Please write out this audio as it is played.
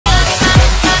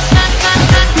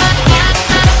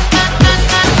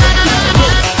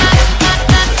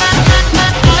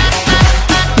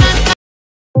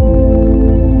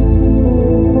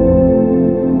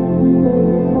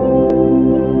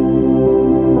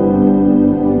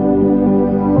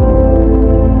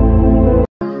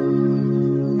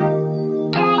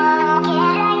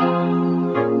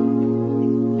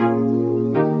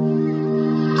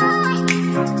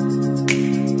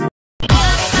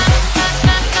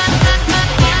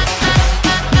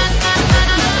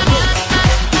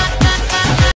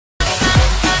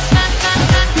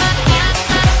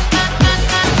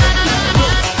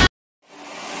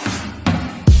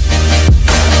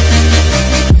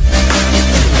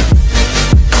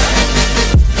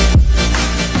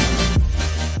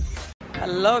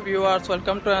Hello viewers,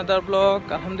 welcome to another blog.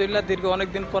 আলহামদুলিল্লাহ দীর্ঘ অনেক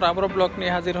দিন পর আবারও ব্লগ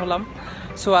নিয়ে হাজির হলাম।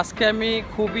 সো আজকে আমি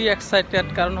খুবই এক্সাইটেড,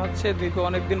 কারণ হচ্ছে দীর্ঘ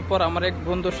অনেক দিন পর আমার এক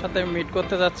বন্ধুর সাথে মিট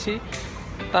করতে যাচ্ছি।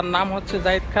 তার নাম হচ্ছে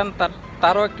জাহিদ খান।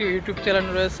 তারও একটি ইউটিউব চ্যানেল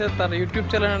রয়েছে। তার ইউটিউব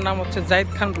চ্যানেলের নাম হচ্ছে জাহিদ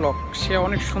খান ব্লগ। সে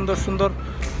অনেক সুন্দর সুন্দর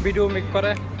ভিডিও মেক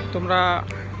করে। তোমরা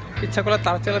ইচ্ছা করলে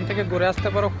তার চ্যানেল থেকে ঘুরে আসতে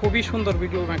পারো, খুবই সুন্দর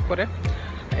ভিডিও মেক করে।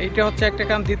 এইটা হচ্ছে একটা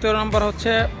কারণ। দ্বিতীয় নম্বর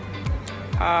হচ্ছে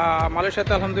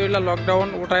মালয়েশিয়াতে আলহামদুলিল্লাহ লকডাউন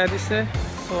উঠাইয়া দিছে।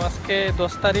 তো আজকে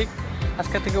 10 তারিখ,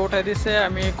 আজকে থেকে উঠাই দিছে।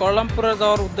 আমি কুয়ালালামপুরে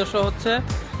যাওয়ার উদ্দেশ্য হচ্ছে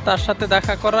তার সাথে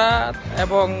দেখা করা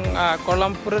এবং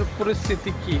কুয়ালালামপুরের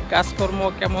পরিস্থিতি কি, কাজকর্ম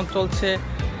কেমন চলছে,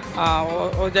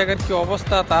 ওই জায়গার কি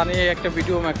অবস্থা তা নিয়ে একটা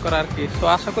ভিডিও মেক করা আর কি। সো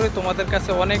আশা করি তোমাদের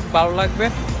কাছে অনেক ভালো লাগবে।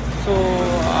 সো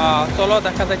চলো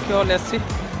দেখা যাক কি হলে আসছি।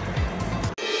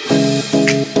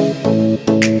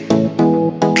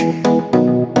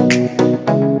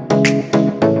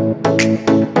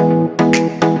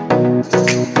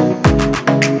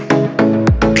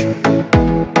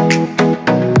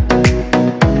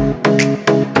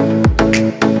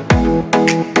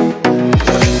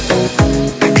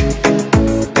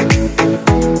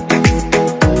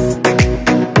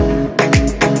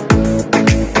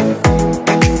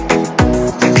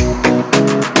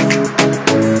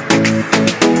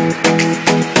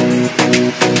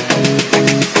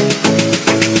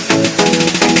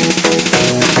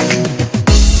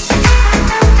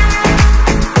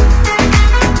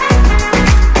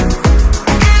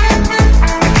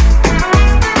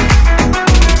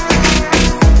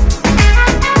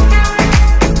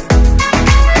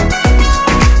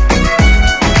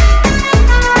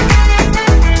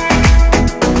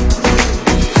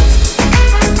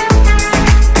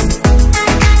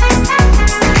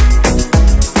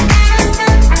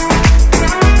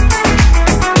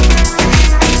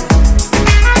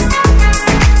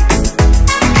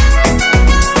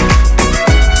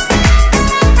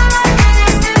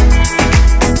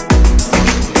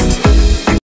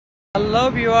 হ্যালো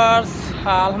ভিউয়ার্স,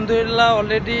 আলহামদুলিল্লাহ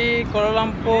অলরেডি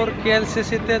কুয়ালালামপুর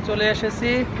KLCC-তে চলে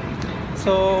এসেছি।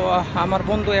 সো আমার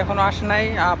বন্ধু এখনও আসে নাই,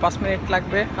 5 মিনিট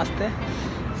লাগবে আসতে।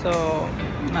 সো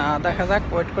দেখা যাক,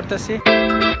 ওয়েট করতেছি।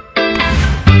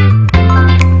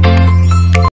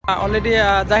 অলরেডি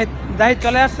জাহিদ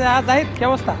চলে আসছে। জাহিদ, কি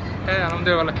অবস্থা? হ্যাঁ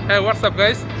আলহামদুলিল্লাহ। হ্যাঁ, হোয়াটসঅ্যাপ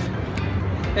গাইস।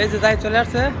 এই যে জাহিদ চলে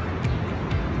আসছে।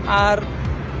 আর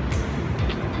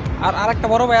আরেকটা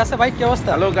বড় ভাই আছে। ভাই, কি অবস্থা?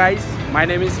 Hello guys, my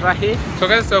name is Rahi. So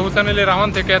guys, Hussain Ali Rahman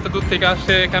থেকে এত দূর থেকে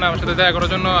আসছে এখানে আমার সাথে দেখা করার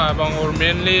জন্য, এবং ওর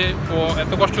মেনলি ও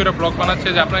এত কষ্ট করে ব্লগ বানাচ্ছে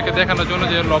যে আপনাকে দেখানোর জন্য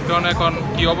যে লকডাউন এখন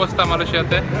কি অবস্থা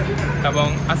মালয়েশিয়াতে। এবং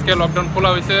আজকে লকডাউন খোলা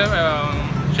হয়েছে,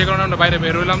 সে কারণে আমরা বাইরে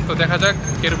বের হইলাম। তো দেখা যাক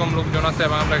কিরকম লোকজন আছে।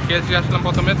 এবং আমরা KLCC আসলাম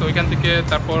প্রথমে, তো ওইখান থেকে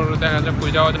তারপর দেখা যাক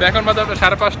কই যাওয়া যায়। এখন বাজে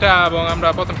 5:30, এবং আমরা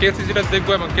প্রথম KLCC-টা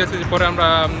দেখবো এবং KLCC পরে আমরা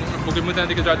বুকিং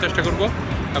দিকে যাওয়ার চেষ্টা করবো।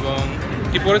 এবং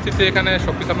কি পরিস্থিতি এখানে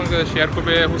সব কিছু আপনাকে শেয়ার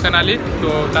করবে হুসাইন আলী। তো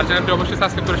তার চ্যানেলটি অবশ্যই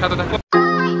সাবস্ক্রাইব করে সাথে থাকুন।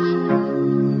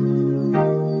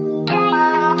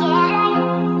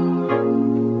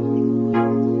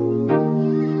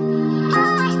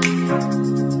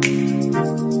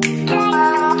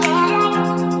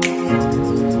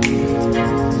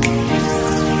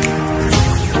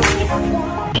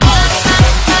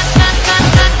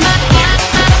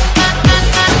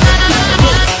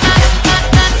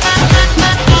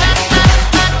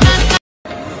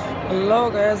 হ্যালো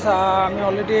গাইস, আমি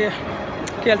অলরেডি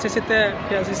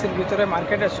KLCCর ভিতরে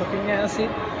মার্কেটে শপিংয়ে আছি।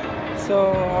 সো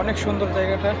অনেক সুন্দর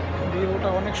জায়গাটা, ভিউটা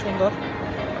অনেক সুন্দর।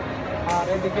 আর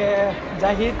এদিকে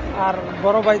জাহিদ আর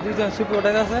বড় ভাই দুজন সুপি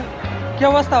উঠে গেছে। কি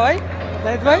অবস্থা ভাই?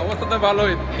 জাহিদ ভাই, অবস্থা তো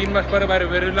ভালোই। 3 মাস পরে বাইরে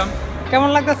বের হইলাম। কেমন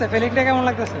লাগতেছে? ফিলিংটা কেমন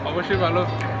লাগতেছে? অবশ্যই ভালো।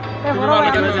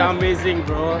 It was amazing,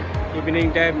 bro. Evening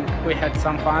time, we had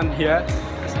some fun here.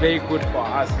 It's very good for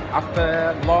us. After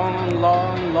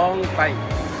long time,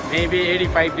 maybe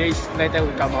 85 days later,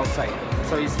 we come outside.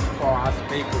 So it's for us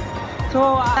very good. তো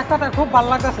এক কথা খুব ভালো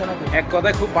লাগতেছে নাকি? এক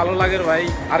কথায় খুব ভালো লাগে ভাই,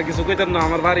 আর কিছু কইতাম না।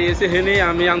 আমার বাড়ি এসে হেনে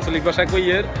আমি আঞ্চলিক ভাষা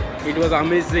কইয়ের। ইট ওয়াজ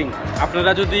অ্যামেজিং।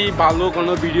 আপনারা যদি ভালো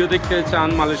কোনো ভিডিও দেখতে চান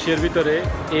মালয়েশিয়ার ভিতরে,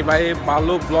 এই ভাই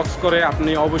ভালো ব্লগস করে,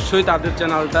 আপনি অবশ্যই তাদের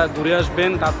চ্যানেলটা ঘুরে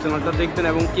আসবেন, তার চ্যানেলটা দেখবেন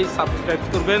এবং কি সাবস্ক্রাইব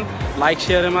করবেন, লাইক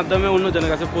শেয়ারের মাধ্যমে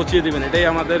অন্যজনের কাছে পৌঁছিয়ে দিবেন। এটাই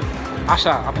আমাদের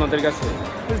আশা আপনাদের কাছে।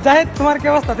 জাহিদ, তোমার কি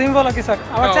অবস্থা? তুমি বলো কিছু,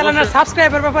 আমার চ্যানেলের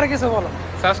সাবস্ক্রাইবের ব্যাপারে কিছু বলো।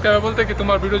 সাবস্ক্রাইব বলতে কি,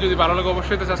 তোমার ভিডিও যদি ভালো লাগে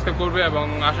অবশ্যই তো সাবস্ক্রাইব করবে, এবং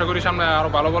আশা করি সামনে আরও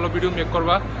ভালো ভালো ভিডিও মেক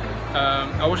করবা।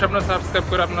 অবশ্যই আপনারা সাবস্ক্রাইব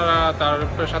করে আপনারা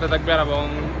তার সাথে থাকবেন, এবং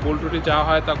ভুল ত্রুটি যা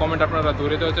হয় তা কমেন্ট আপনারা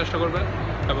ধরে দেওয়ার চেষ্টা করবেন।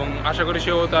 এবং আশা করি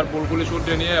সেও তার ভুলগুলি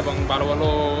শুধরে নিয়ে এবং ভালো ভালো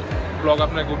ব্লগ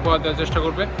আপনাকে উপহার দেওয়ার চেষ্টা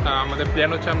করবে। আমাদের প্ল্যান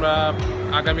হচ্ছে আমরা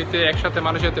আগামীতে একসাথে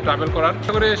মালয়েশিয়াতে ট্রাভেল করার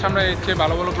চেষ্টা করে সামনে চেয়ে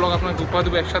ভালো ভালো ব্লগ আপনাকে উপহার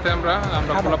দেবো একসাথে। আমরা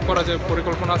কোলাপ করার যে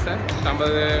পরিকল্পনা আছে,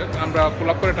 আমরা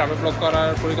কোলাপ করে ট্রাভেল ব্লগ করার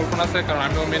পরিকল্পনা আছে, কারণ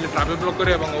আমিও মেনলি ট্রাভেল ব্লগ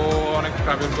করি এবং ও অনেক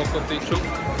ট্রাভেল ব্লগ করতে ইচ্ছুক।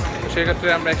 সেক্ষেত্রে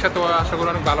আমরা একসাথে আশা করি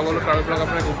অনেক ভালো ভালো ট্রাভেল ব্লগ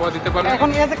আপনাকে উপহার দিতে পারবো। এখন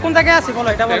কোন জায়গায় আছি বলো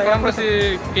এটা বলো। এখন আমরা আছি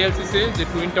কেএলসিসি যে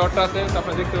টুইন টাওয়ারটা আছে,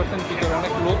 আপনারা দেখতে পাচ্ছেন ভিতরে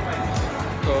অনেক লোক,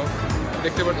 তো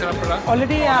দেখতে পাচ্ছেন আপনারা।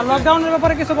 অলরেডি লকডাউনের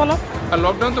ব্যাপারে কিছু বলো। আর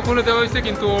লকডাউন তো খুলে দেওয়া হয়েছে,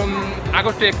 কিন্তু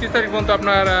আগস্টের 31 তারিখ পর্যন্ত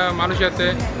আপনার মালয়েশিয়াতে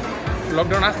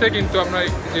লকডাউন আসছে, কিন্তু আপনার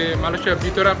যে মালয়েশিয়ার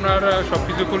ভিতরে আপনার সব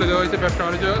কিছু খুলে দেওয়া হয়েছে। ব্যবসা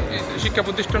বাণিজ্য, শিক্ষা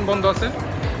প্রতিষ্ঠান বন্ধ আছে,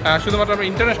 শুধুমাত্র আপনার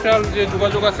ইন্টারন্যাশনাল যে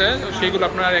যোগাযোগ আছে সেইগুলো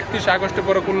আপনার 31 আগস্টের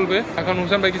পরে খুলবে। এখন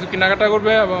হুসেন ভাই কিছু কেনাকাটা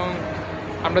করবে এবং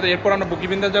এরপর আমরা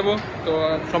বুকিবিন্দা যাব। তো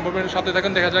সম্পর্কের সাথে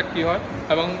থাকেন, দেখা যাক কী হয়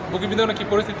এবং বুকিবিন্দার কী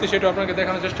পরিস্থিতি সেটা আপনাকে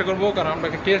দেখানোর চেষ্টা করবো, কারণ আমরা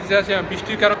কেসে আছি,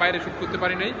 বৃষ্টির কারণে বাইরে শ্যুট করতে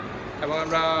পারি নাই এবং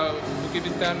আমরা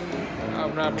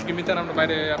বুকিবিন্দান আমরা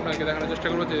বাইরে আপনাকে দেখানোর চেষ্টা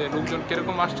করবো যে লোকজন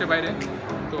কীরকম আসছে বাইরে।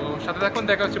 তো সাথে থাকুন,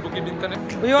 দেখা হচ্ছে বুকিবিন্দানে।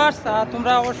 ভিউয়ার্স,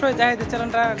 তোমরা অবশ্যই জাহিদের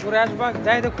চ্যানেলটা ঘুরে আসবা।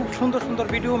 জাহিদে খুব সুন্দর সুন্দর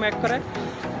ভিডিও মেক করে।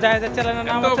 জাহিদের চ্যানেলের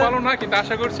নাম হচ্ছে ভালো না, কিন্তু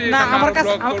আশা করছি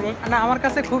আমার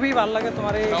কাছে খুবই ভালো লাগে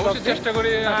তোমার এই অবশ্যই চেষ্টা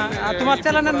করি। তোমার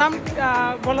চ্যানেলের নাম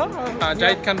বলো।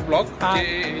 জাহিদ খান ব্লগ,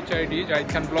 JAHID, জাহিদ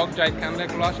খান ব্লগ, জাহিদ খান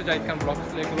লেখলো আসে, জাহিদ খান ব্লগ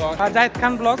লেখলো আসে। জাহিদ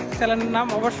খান ব্লগ চ্যানেলের নাম,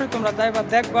 অবশ্যই তোমরা যাইবা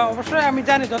দেখবা। অবশ্যই আমি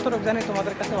জানি, যতটুকু জানি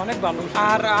তোমাদের কাছে অনেক ভালো।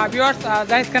 আর ভিউয়ার্স,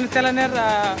 জাহিদ খানের চ্যানেলের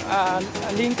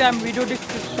লিঙ্কটা আমি ভিডিও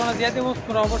ডিসক্রিপশনে দিয়ে দেবো,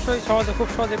 তোমরা অবশ্যই খুব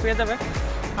সহজে পেয়ে যাবে।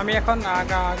 আমি এখন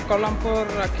কলামপুর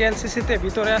KLCC-তে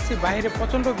ভিতরে আছি। বাইরে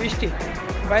প্রচণ্ড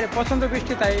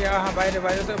বৃষ্টি, তাই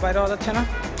বাইরে হওয়া যাচ্ছে না।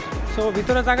 সো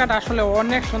ভিতরে জায়গাটা আসলে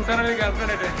অনেক সুন্দর।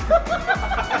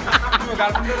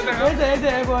 এই যে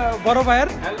বড় ভাইয়ের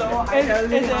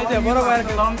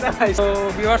তো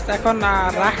ভিউয়ার্স, এখন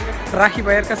রাখি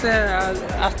ভাইয়ের কাছে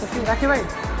আসতেছি। রাখি ভাই,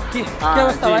 কি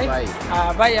অবস্থা ভাই?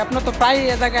 ভাই আপনার তো প্রায়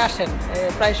এ জায়গায় আসেন,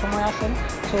 প্রায় সময় আসেন।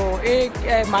 তো এই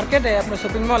মার্কেটে আপনার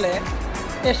শপিং মলে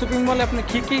আপনি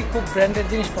কি খুব ব্র্যান্ডের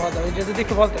জিনিস পাওয়া যাবে, এটা যদি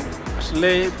একটু বলতেন।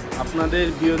 আসলে আপনাদের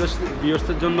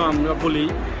ভিউয়ার্সদের জন্য আমরা বলি,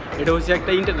 এটা হচ্ছে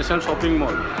একটা ইন্টারন্যাশনাল শপিং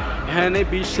মল। এখানে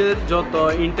বিশ্বের যত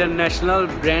ইন্টারন্যাশনাল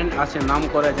ব্র্যান্ড আছে নাম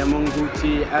করা, যেমন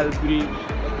গুচি, এলপি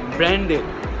ব্র্যান্ডের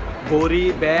ঘড়ি,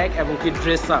 ব্যাগ এবং কি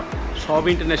ড্রেস আপ, সব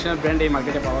ইন্টারন্যাশনাল ব্র্যান্ড এই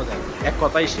মার্কেটে পাওয়া যায়। এক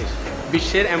কথাই শেষ,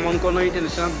 বিশ্বের এমন কোনো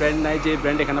ইন্টারন্যাশনাল ব্র্যান্ড নাই যে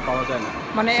ব্র্যান্ড এখানে পাওয়া যায় না।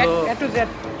 মানে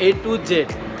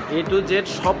এ টু জেড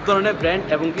সব ধরনের ব্র্যান্ড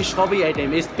এবং কি সবই item,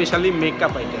 specially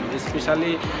makeup item,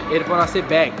 specially এরপর আছে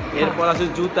ব্যাগ, এরপর আছে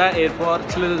জুতা, এরপর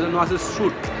ছেলেদের জন্য আছে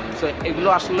স্যুট। সো এগুলো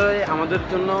আসলে আমাদের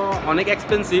জন্য অনেক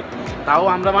এক্সপেন্সিভ, তাও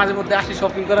আমরা মাঝে মধ্যে আসি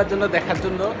শপিং করার জন্য, দেখার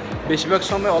জন্য। বেশিরভাগ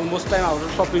সময় অলমোস্ট টাইম আমরা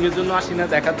শপিংয়ের জন্য আসি না,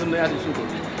 দেখার জন্য আসি শুধু।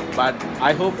 বাট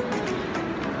আই হোপ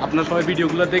আপনার সবাই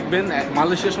ভিডিওগুলো দেখবেন,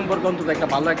 মালয়েশিয়া সম্পর্কে অন্তত একটা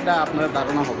ভালো একটা আপনার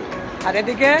ধারণা হবে। আর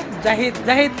এদিকে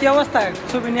জাহিদ কি অবস্থা?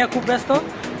 ছবি নিয়ে খুব ব্যস্ত।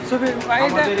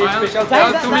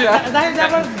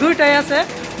 দুইটাই আছে,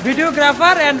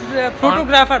 ভিডিওগ্রাফার এন্ড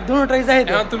ফটোগ্রাফার, দুটোই জাহিদ।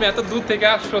 তুমি এত দূর থেকে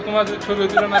আসছো, তোমার ছবি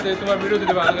দিলে না, তোমার ভিডিও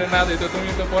দিতে ভালো না দিত, তুমি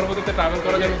তো পরবর্তীতে ট্রাভেল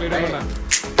করার জন্য বেরোবো না।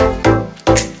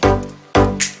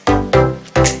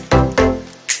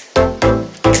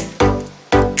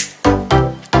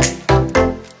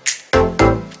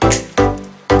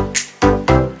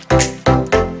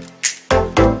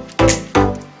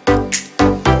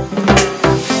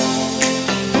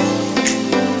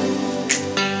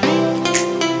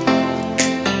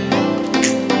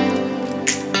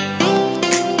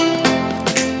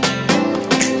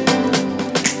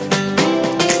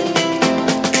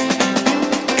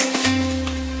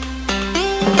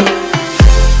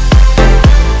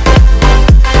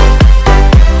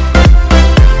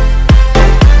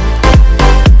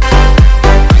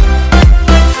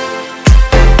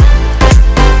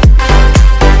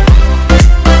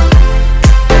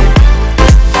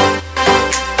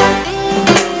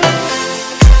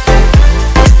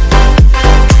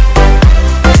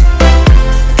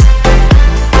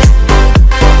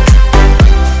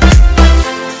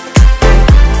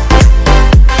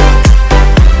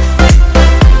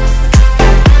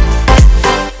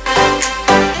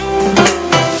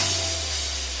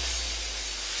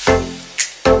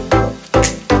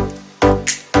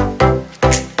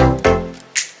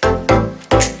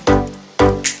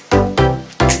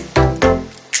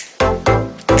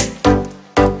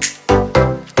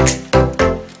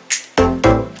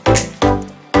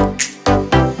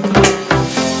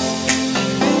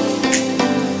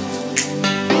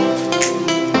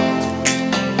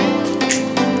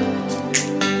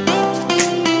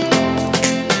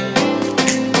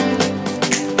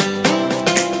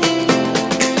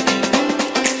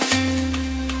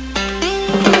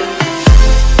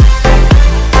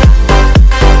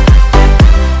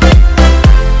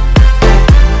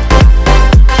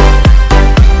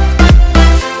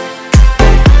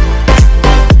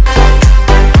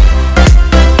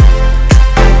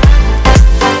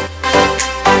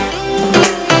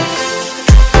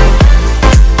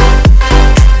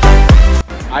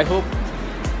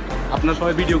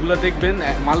 ভিডিওগুলো দেখবেন,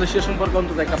 মালয়েশিয়া সম্পর্কে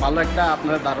অন্তত একটা ভালো একটা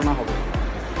আপনার ধারণা হবে।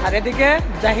 আর এদিকে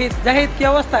জাহিদ, জাহিদ কি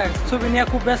অবস্থা? ছবি নিয়ে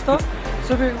খুব ব্যস্ত।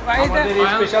 ছবি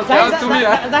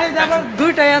জাহিদ আবার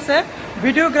দুইটাই আছে,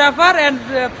 ভিডিওগ্রাফার এন্ড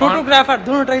ফটোগ্রাফার,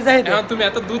 দুটোই জাহিদ। এখন তুমি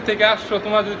এত দূর থেকে আসছো,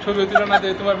 তোমার যদি ছবি তুলে না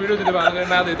দেয়, তোমার ভিডিও যদি ভালো করে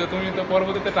না দেয়, তো তুমি তো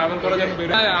পরবর্তীতে ট্রাভেল করার জন্য বের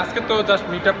হয়ে। আজকে তো জাস্ট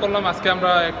মিট আপ করলাম। আজকে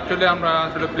আমরা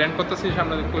আসলে প্ল্যান করতেছি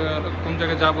সামনে কোন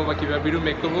জায়গায় যাবো বা কীভাবে ভিডিও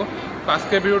মেক করবো। তো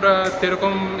আজকে ভিডিওটা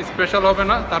সেরকম স্পেশাল হবে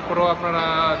না, তারপরেও আপনারা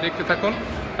দেখতে থাকুন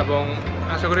এবং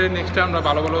আশা করি নেক্সট টাইম আমরা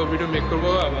ভালো ভালো ভিডিও মেক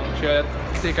করবো। এবং সে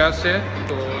থেকে আসছে,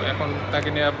 তো এখন তাকে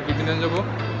নিয়ে বিভিন্ন যাবো।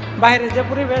 বাইরে যে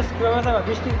পরিবেশ কিভাবে যাবে?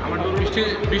 বৃষ্টি, আমার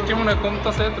বৃষ্টি মনে হয়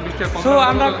কমতেছে, তো বৃষ্টি কম। সো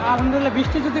আমরা আলহামদুলিল্লাহ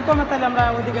বৃষ্টি যদি কমে তাহলে আমরা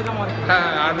ওইদিকে যাবো। হ্যাঁ,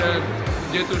 আর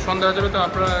যেহেতু সন্ধ্যা হয়ে যাবে, তো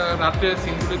আপনারা রাত্রে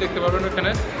সিনগুলি দেখতে পারবেন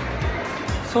ওখানে।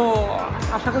 সো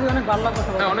আশা করি অনেক ভালো লাগবে।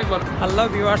 হ্যাঁ, অনেক ভালো। হ্যালো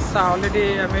ভিউয়ার্স, অলরেডি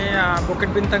আমি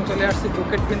বুকিট বিন্তাং চলে আসছি।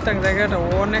 বুকিট বিন্তাং জায়গাটা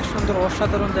অনেক সুন্দর,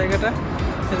 অসাধারণ জায়গাটা।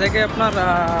 এই জায়গায় আপনার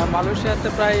মালয়েশিয়াতে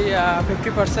প্রায়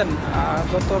 50%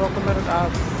 যত রকমের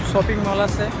শপিং মল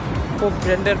আছে, খুব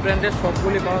ব্র্যান্ডের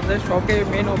সবগুলি পাওয়া যায়, সবই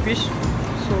মেন অফিস।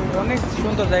 সো অনেক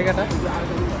সুন্দর জায়গাটা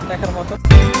দেখার মতো।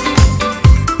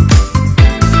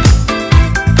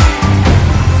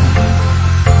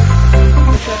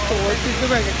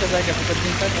 ঐতিহ্যবাহী একটা জায়গা, বুকিট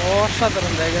বিন্তাং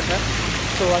অসাধারণ জায়গাটা।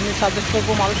 তো আমি সাজেস্ট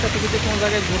করবো মালয়েশিয়াতে যদি কোনো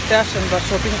জায়গায় ঘুরতে আসেন বা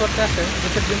শপিং করতে আসেন,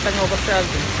 বুকিট বিন্তাংয়ে অবশ্যই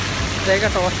আসবেন।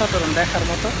 জায়গাটা অসাধারণ দেখার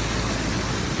মতো।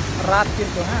 রাত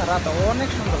কিন্তু, হ্যাঁ, রাত অনেক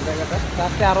সুন্দর জায়গাটা,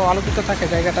 রাতে আরও আলোকিত থাকে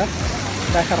জায়গাটা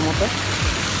দেখার মতো।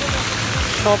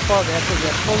 সব পাওয়া যায়, এত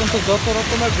পর্যন্ত যত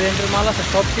রকমের ব্র্যান্ডের মাল আছে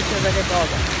সব কিছু জায়গায় পাওয়া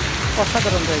যায়।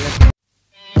 অসাধারণ জায়গা।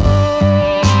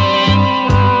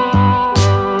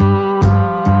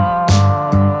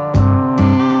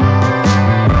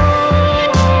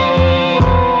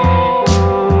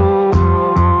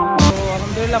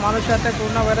 আলহামদুলিল্লাহ মালয়েশিয়াতে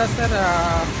করোনা ভাইরাসের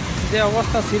যে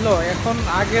অবস্থা ছিল, এখন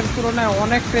আগের তুলনায়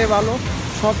অনেকটাই ভালো।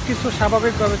 সব কিছু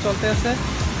স্বাভাবিকভাবে চলতে আছে।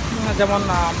 যেমন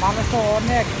মানুষও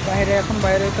অনেক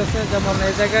বাইরে হইতেছে। যেমন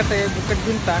এই জায়গাতে বুকিট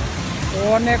বিন্তাং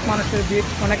অনেক মানুষের ভিড়,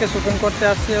 অনেকে শপিং করতে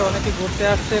আসছে, অনেকে ঘুরতে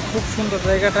আসছে। খুব সুন্দর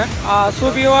জায়গাটা। সো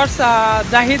ভিউয়ার্স,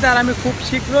 জাহিদ আর আমি খুব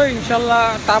শীঘ্রই ইনশাল্লাহ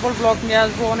ট্রাভেল ব্লগ নিয়ে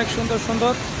আসবো, অনেক সুন্দর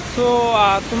সুন্দর। সো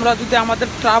তোমরা যদি আমাদের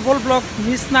ট্রাভেল ব্লগ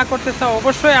মিস না করতে চাও,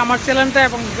 অবশ্যই আমার চ্যানেলটা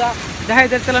এবং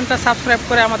জাহিদের চ্যানেলটা সাবস্ক্রাইব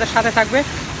করে আমাদের সাথে থাকবে।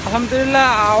 আলহামদুলিল্লাহ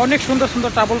অনেক সুন্দর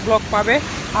সুন্দর ট্রাভেল ব্লগ পাবে।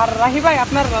 আর রাহি ভাই,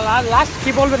 আপনার লাস্ট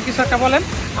কি বলবেন? কিছু একটা বলেন।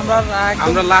 আমরা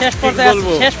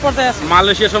শেষ পর্যায়ে আছি।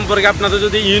 মালয়েশিয়া সম্পর্কে আপনাদের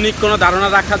যদি ইউনিক কোনো ধারণা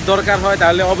রাখার দরকার হয়,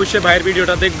 তাহলে অবশ্যই ভাইয়ের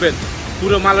ভিডিওটা দেখবেন।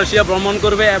 পুরো মালয়েশিয়া ভ্রমণ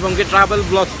করবে এবং কি ট্রাভেল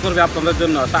ব্লগস করবে আপনাদের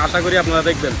জন্য। আশা করি আপনারা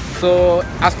দেখবেন। তো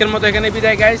আজকের মতো এখানে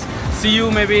বিদায় guys, C you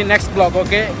maybe next blog.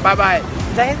 Okay, bye bye.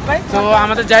 Zahid ভাই, তো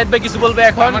আমাদের জাহিদ ভাই কিছু বলবে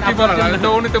এখন। আমার কি বলার, তো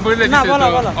উনি তো বলে দিয়েছে।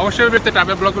 অবশ্যই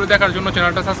ট্রাভেল ব্লগগুলো দেখার জন্য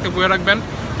চ্যানেলটা সাবস্ক্রাইব করে রাখবেন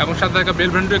এবং সাথে থাকা বেল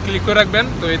বাটনটা ক্লিক করে রাখবেন।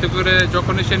 তো এতে করে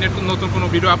যখনই সে নতুন কোনো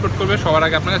ভিডিও আপলোড করবে, সবার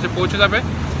আগে আপনার কাছে পৌঁছে যাবে।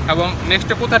 এবং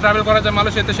নেক্সটে কোথায় ট্রাভেল করা যায়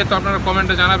মালয়েশিয়াতে, সে তো আপনারা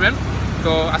কমেন্টে জানাবেন।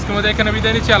 তো আজকের মধ্যে এখানে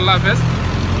বিদায় নিচ্ছি। আল্লাহ হাফেজ।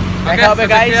 দেখা হবে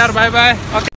গাইস, বাই বাই।